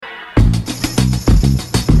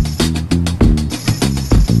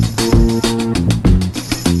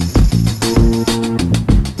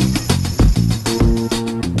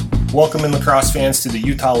Welcome in lacrosse fans to the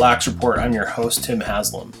Utah Lax Report. I'm your host, Tim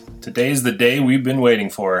Haslam. Today is the day we've been waiting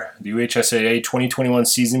for. The UHSAA 2021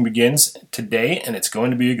 season begins today, and it's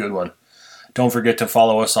going to be a good one. Don't forget to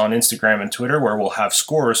follow us on Instagram and Twitter, where we'll have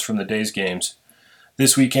scores from the day's games.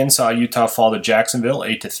 This weekend saw Utah fall to Jacksonville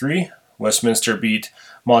 8-3. Westminster beat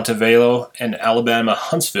Montevideo and Alabama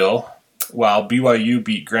Huntsville, while BYU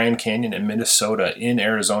beat Grand Canyon and Minnesota in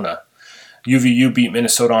Arizona. UVU beat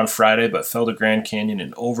Minnesota on Friday, but fell to Grand Canyon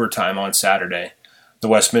in overtime on Saturday. The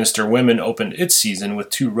Westminster women opened its season with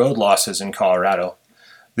 2 road losses in Colorado.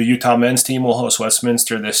 The Utah men's team will host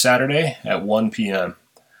Westminster this Saturday at 1 p.m.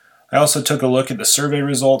 I also took a look at the survey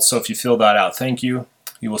results, so if you filled that out, thank you.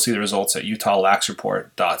 You will see the results at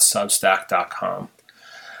utah.laxreport.substack.com.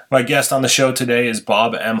 My guest on the show today is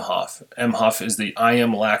Bob Emhoff. Emhoff is the I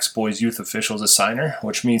Am Lax Boys Youth Officials Assigner,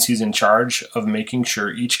 which means he's in charge of making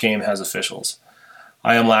sure each game has officials.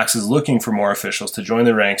 I Am Lax is looking for more officials to join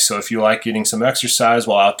the ranks, so if you like getting some exercise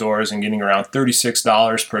while outdoors and getting around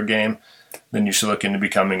 $36 per game, then you should look into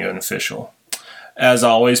becoming an official. As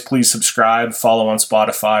always, please subscribe, follow on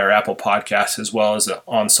Spotify or Apple Podcasts, as well as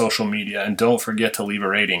on social media, and don't forget to leave a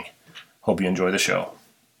rating. Hope you enjoy the show.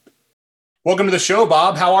 Welcome to the show,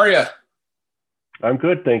 Bob. How are you? I'm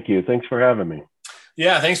good, thank you. Thanks for having me.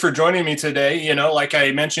 Yeah, thanks for joining me today. You know, like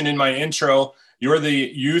I mentioned in my intro, you're the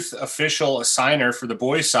youth official assigner for the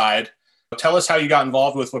boys side. Tell us how you got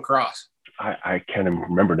involved with lacrosse. I can't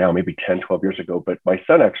remember now, maybe 10, 12 years ago, but my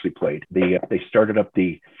son actually played. They started up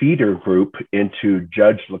the feeder group into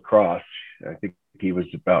Judge Lacrosse. I think he was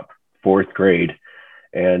about 4th grade.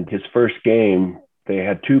 And his first game, they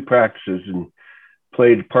had 2 practices and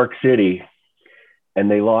played Park City, and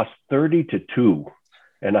they lost 30-2.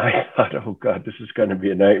 And I thought, oh God, this is going to be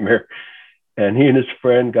a nightmare. And he and his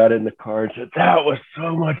friend got in the car and said, that was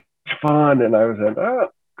so much fun. And I was like, oh,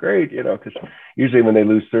 great, you know, because usually when they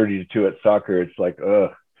lose 30-2 at soccer, it's like,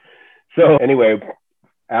 ugh. So anyway,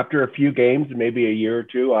 after a few games, maybe a year or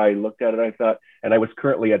 2, I looked at it, I thought, and I was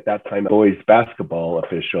currently at that time a boys basketball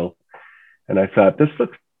official. And I thought, this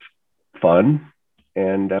looks fun,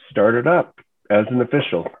 and started up as an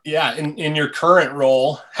official. Yeah, in your current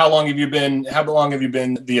role, how long have you been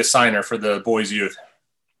the assigner for the boys youth?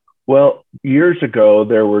 Well, years ago,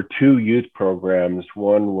 there were 2 youth programs.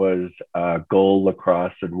 One was Goal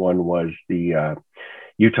Lacrosse, and one was the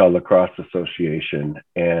Utah Lacrosse Association.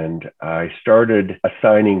 And I started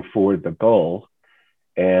assigning for the Goal,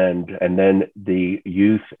 and then the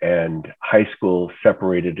youth and high school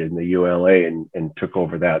separated in the ULA and took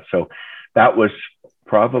over that. So that was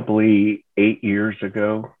probably 8 years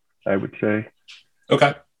ago, I would say.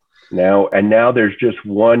 Okay. Now there's just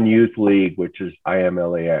one youth league, which is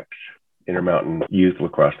IMLAX, Intermountain Youth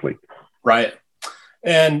Lacrosse League. Right.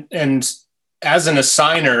 And as an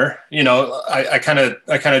assigner, you know, I kind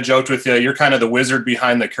of joked with you, you're kind of the wizard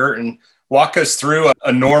behind the curtain. Walk us through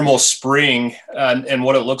a normal spring and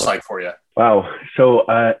what it looks like for you. Wow. So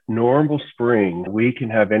normal spring, we can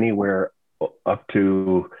have anywhere up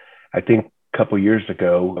to, I think a couple years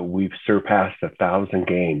ago, we've surpassed 1,000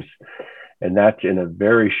 games. And that's in a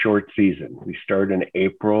very short season. We start in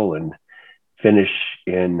April and finish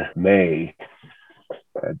in May,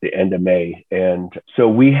 at the end of May. And so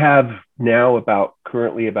we have now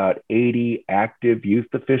currently about 80 active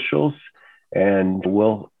youth officials, and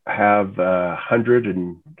we'll have 100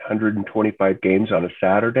 and 125 games on a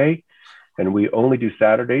Saturday. And we only do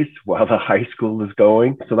Saturdays while the high school is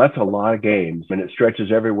going. So that's a lot of games. And it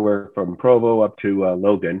stretches everywhere from Provo up to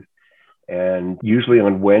Logan. And usually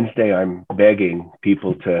on Wednesday, I'm begging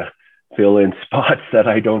people to fill in spots that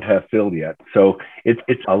I don't have filled yet. So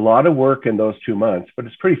it's a lot of work in those 2 months, but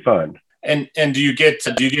it's pretty fun. And do you get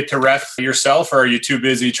to ref yourself, or are you too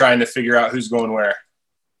busy trying to figure out who's going where?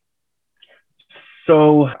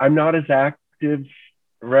 So I'm not as active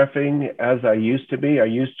reffing as I used to be. I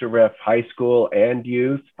used to ref high school and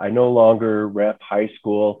youth. I no longer ref high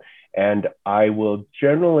school, and I will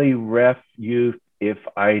generally ref youth if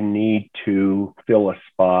I need to fill a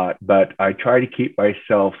spot, but I try to keep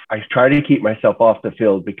myself off the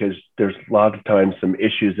field because there's a lot of times some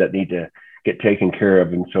issues that need to get taken care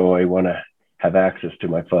of. And so I want to have access to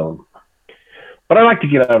my phone, but I like to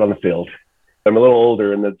get out on the field. I'm a little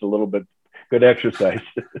older, and that's a little bit good exercise.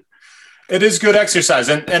 It is good exercise.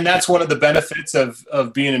 And that's one of the benefits of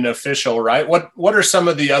being an official, right? What are some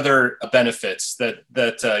of the other benefits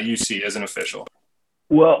that you see as an official?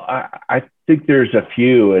 Well, I think there's a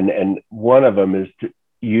few, and one of them is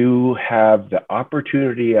you have the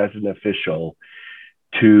opportunity as an official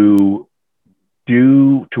to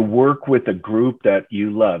work with a group that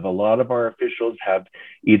you love. A lot of our officials have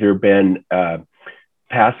either been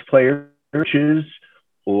past players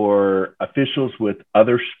or officials with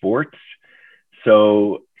other sports.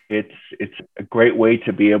 So it's a great way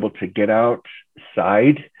to be able to get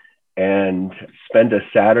outside and spend a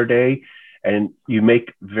Saturday, and you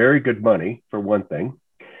make very good money for one thing.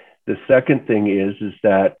 The second thing is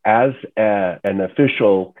that as an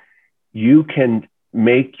official, you can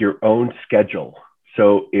make your own schedule.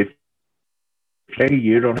 So if say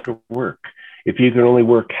you don't have to work, if you can only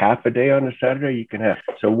work half a day on a Saturday, you can have.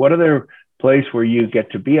 So what other place where you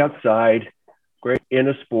get to be outside, great in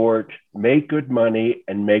a sport, make good money,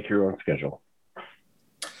 and make your own schedule?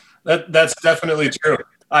 That's definitely true.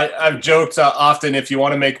 I've joked often, if you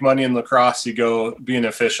want to make money in lacrosse, you go be an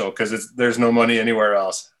official because there's no money anywhere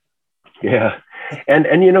else. Yeah. And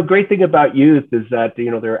great thing about youth is that,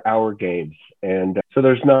 they're hour games. And so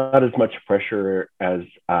there's not as much pressure as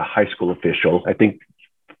a high school official. I think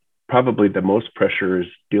probably the most pressure is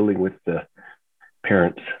dealing with the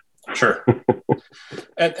parents. Sure.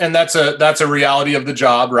 and that's a reality of the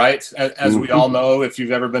job, right? As we all know, if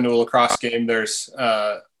you've ever been to a lacrosse game, there's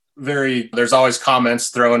always comments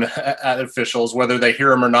thrown at officials, whether they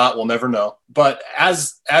hear them or not, we'll never know. But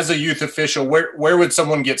as a youth official, where would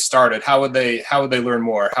someone get started? How would they learn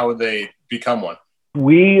more? How would they become one?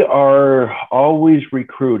 We are always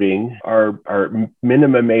recruiting. Our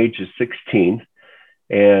minimum age is 16.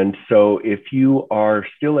 And so if you are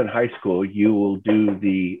still in high school, you will do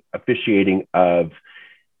the officiating of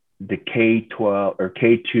the K-12 or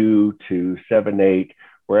K2 to 7-8.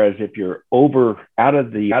 Whereas if you're out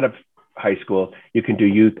of high school, you can do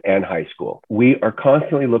youth and high school. We are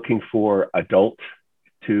constantly looking for adults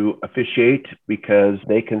to officiate because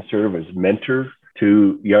they can serve as mentor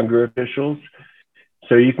to younger officials.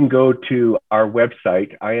 So you can go to our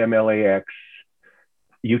website,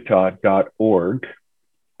 imlaxutah.org,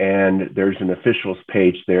 and there's an officials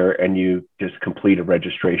page there, and you just complete a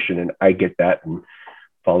registration, and I get that and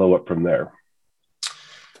follow up from there.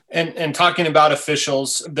 And talking about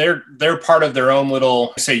officials, they're part of their own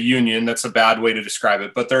little, say, union. That's a bad way to describe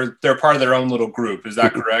it, but they're part of their own little group. Is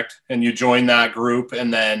that correct? And you join that group,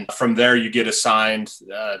 and then from there you get assigned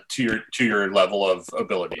to your level of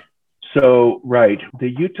ability. So, right. The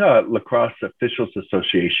Utah Lacrosse Officials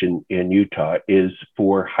Association in Utah is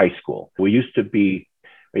for high school. It used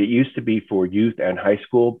to be for youth and high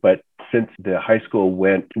school, but since the high school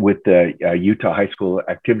went with the Utah High School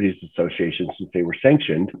Activities Association, since they were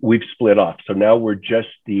sanctioned, we've split off. So now we're just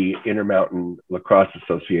the Intermountain Lacrosse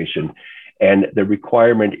Association. And the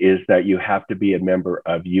requirement is that you have to be a member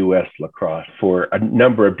of US Lacrosse for a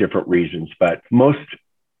number of different reasons. But most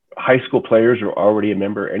high school players are already a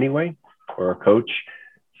member anyway, or a coach.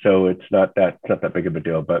 So it's not that big of a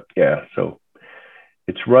deal. But yeah, so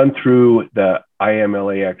it's run through the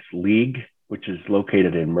IMLAX League, which is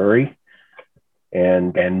located in Murray,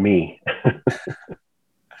 and me.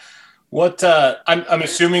 What I'm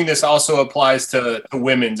assuming this also applies to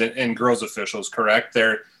women's and girls officials, correct?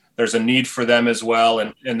 There's a need for them as well,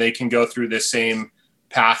 and they can go through this same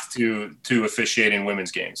path to officiating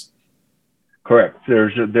women's games. Correct.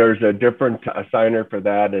 There's a different assigner for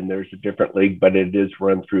that, and there's a different league, but it is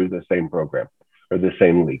run through the same program or the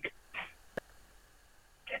same league.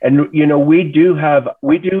 And we do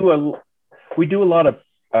a lot of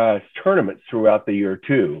tournaments throughout the year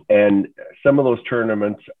too, and some of those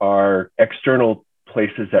tournaments are external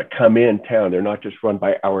places that come in town. They're not just run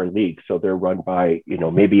by our league, so they're run by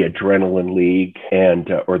maybe Adrenaline League and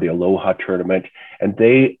or the Aloha tournament, and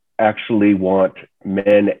they actually want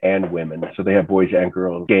men and women, so they have boys and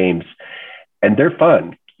girls games, and they're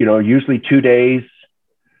fun. Usually 2 days.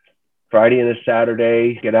 Friday and a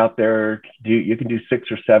Saturday, get out there. You can do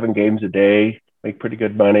 6 or 7 games a day, make pretty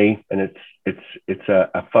good money, and it's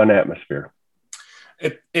a fun atmosphere.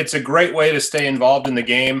 It's a great way to stay involved in the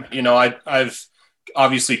game. I've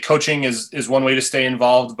obviously coaching is one way to stay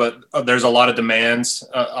involved, but there's a lot of demands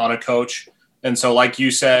on a coach. And so, like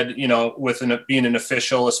you said, with being an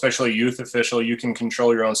official, especially a youth official, you can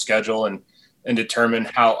control your own schedule and determine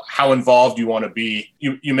how involved you want to be.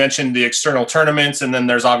 You mentioned the external tournaments, and then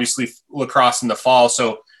there's obviously lacrosse in the fall.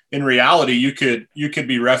 So in reality, you could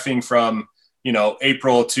be reffing from,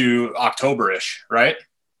 April to October-ish, right?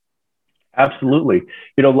 Absolutely.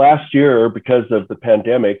 Last year, because of the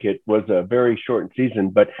pandemic, it was a very shortened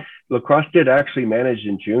season, but lacrosse did actually manage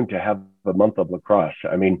in June to have a month of lacrosse.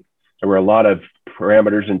 I mean, there were a lot of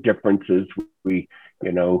parameters and differences. We,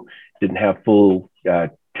 didn't have full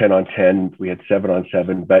 10-on-10. We had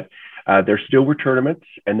 7-on-7, but there still were tournaments.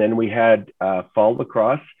 And then we had fall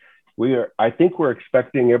lacrosse. I think we're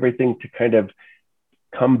expecting everything to kind of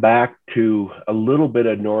come back to a little bit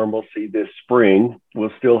of normalcy this spring.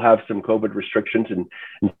 We'll still have some COVID restrictions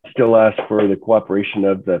and still ask for the cooperation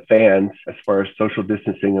of the fans as far as social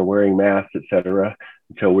distancing and wearing masks, et cetera,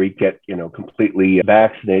 until we get, completely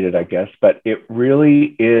vaccinated, I guess. But it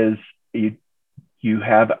really is,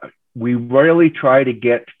 we really try to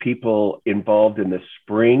get people involved in the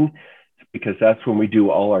spring because that's when we do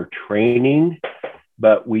all our training.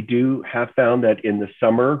 But we have found that in the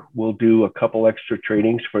summer, we'll do a couple extra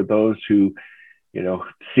trainings for those who,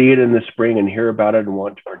 see it in the spring and hear about it and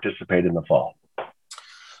want to participate in the fall.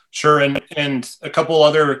 Sure. And a couple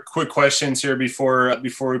other quick questions here before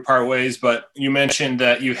we part ways. But you mentioned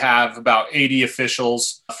that you have about 80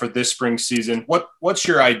 officials for this spring season. What's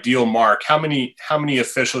your ideal mark? How many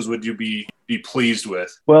officials would you be pleased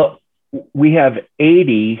with? Well, we have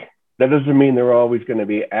 80. That doesn't mean they're always going to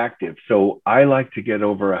be active. So I like to get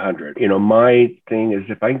over 100. My thing is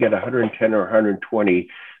if I can get 110 or 120,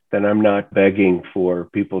 then I'm not begging for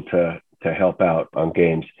people to help out on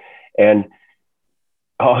games. And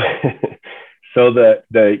so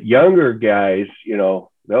the younger guys,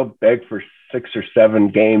 they'll beg for 6 or 7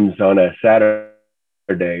 games on a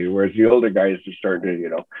Saturday, whereas the older guys are starting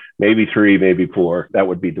to, maybe 3, maybe 4. That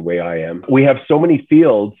would be the way I am. We have so many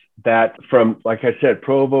fields that from, like I said,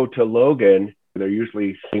 Provo to Logan, they're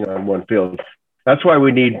usually sitting on one field. That's why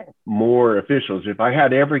we need more officials. If I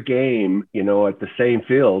had every game, at the same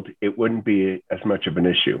field, it wouldn't be as much of an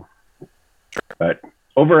issue. But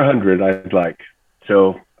over 100, I'd like.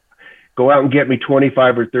 So go out and get me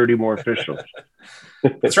 25 or 30 more officials.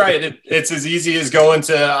 That's right. It's as easy as going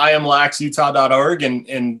to imlaxutah.org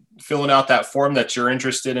and filling out that form that you're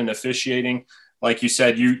interested in officiating. Like you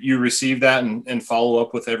said, you receive that and follow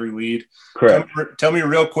up with every lead. Correct. Tell me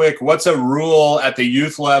real quick, what's a rule at the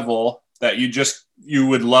youth level that you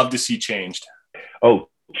would love to see changed? Oh,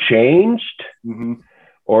 changed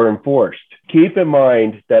or enforced? Keep in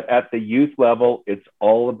mind that at the youth level, it's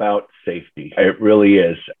all about safety. It really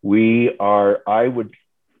is. I would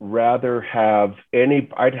rather have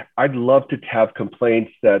I'd love to have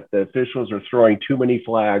complaints that the officials are throwing too many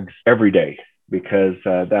flags every day, because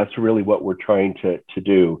that's really what we're trying to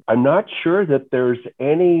do. I'm not sure that there's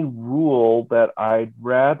any rule that I'd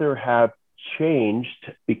rather have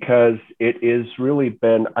changed, because it is really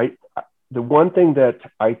been, the one thing that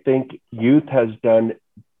I think youth has done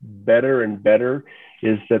better and better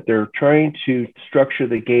is that they're trying to structure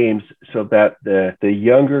the games so that the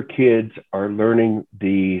younger kids are learning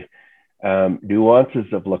the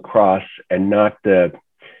nuances of lacrosse and not the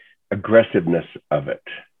aggressiveness of it.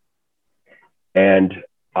 And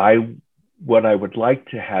what I would like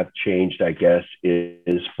to have changed, I guess,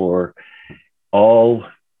 is for all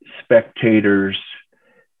spectators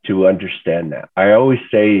to understand that. I always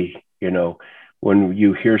say, when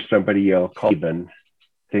you hear somebody yell, "Call even,"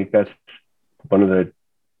 I think that's one of the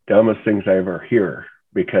dumbest things I ever hear,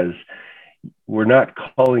 because we're not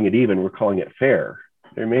calling it even, we're calling it fair.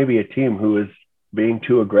 There may be a team who is being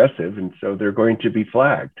too aggressive, and so they're going to be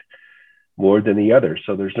flagged more than the other.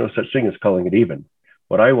 So there's no such thing as calling it even.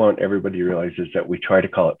 What I want everybody to realize is that we try to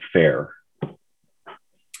call it fair.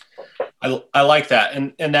 I like that.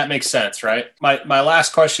 And that makes sense, right? My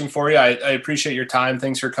last question for you, I appreciate your time.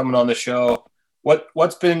 Thanks for coming on the show.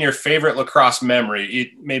 What's been your favorite lacrosse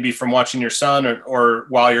memory? Maybe from watching your son or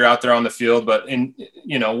while you're out there on the field, but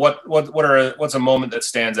what's a moment that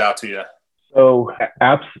stands out to you? So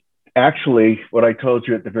actually, what I told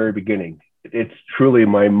you at the very beginning, it's truly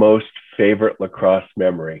my most favorite lacrosse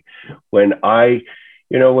memory. When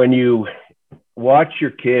you watch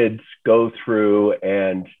your kids go through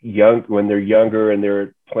when they're younger and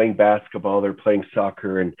they're playing basketball, they're playing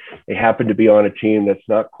soccer, and they happen to be on a team that's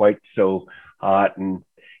not quite so hot, and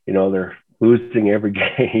they're losing every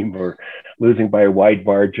game or losing by a wide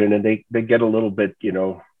margin, and they get a little bit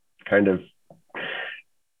kind of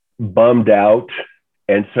bummed out.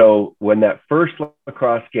 And so when that first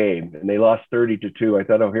lacrosse game and they lost 30-2, I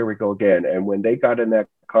thought, oh, here we go again. And when they got in that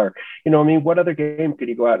car, what other game could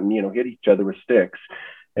you go out and hit each other with sticks?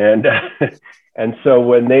 And and so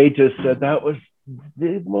when they just said that was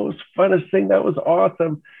the most funnest thing, that was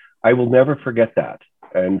awesome, I will never forget that.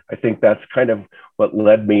 And I think that's kind of what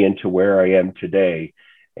led me into where I am today.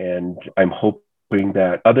 And I'm hoping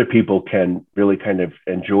that other people can really kind of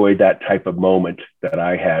enjoy that type of moment that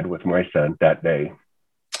I had with my son that day.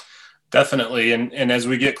 Definitely. And as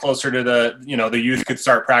we get closer to the youth could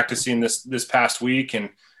start practicing this past week, and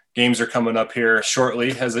games are coming up here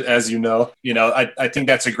shortly, as you know, I think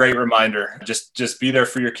that's a great reminder. Just be there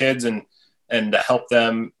for your kids and help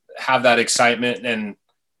them have that excitement. And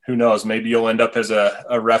who knows, maybe you'll end up as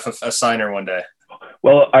a ref assigner one day.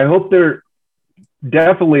 Well, I hope they're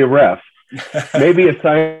definitely a ref, maybe a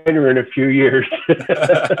signer in a few years.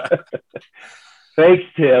 Thanks,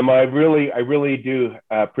 Tim. I really do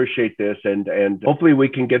appreciate this, and hopefully we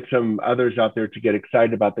can get some others out there to get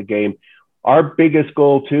excited about the game. Our biggest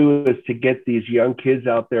goal too is to get these young kids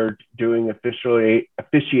out there doing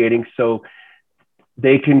officiating, so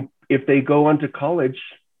they can, if they go on to college,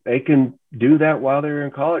 they can do that while they're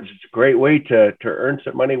in college. It's a great way to earn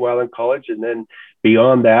some money while in college, and then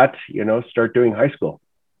beyond that, start doing high school.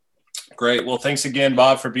 Great. Well, thanks again,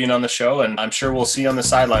 Bob, for being on the show, and I'm sure we'll see you on the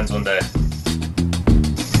sidelines one day.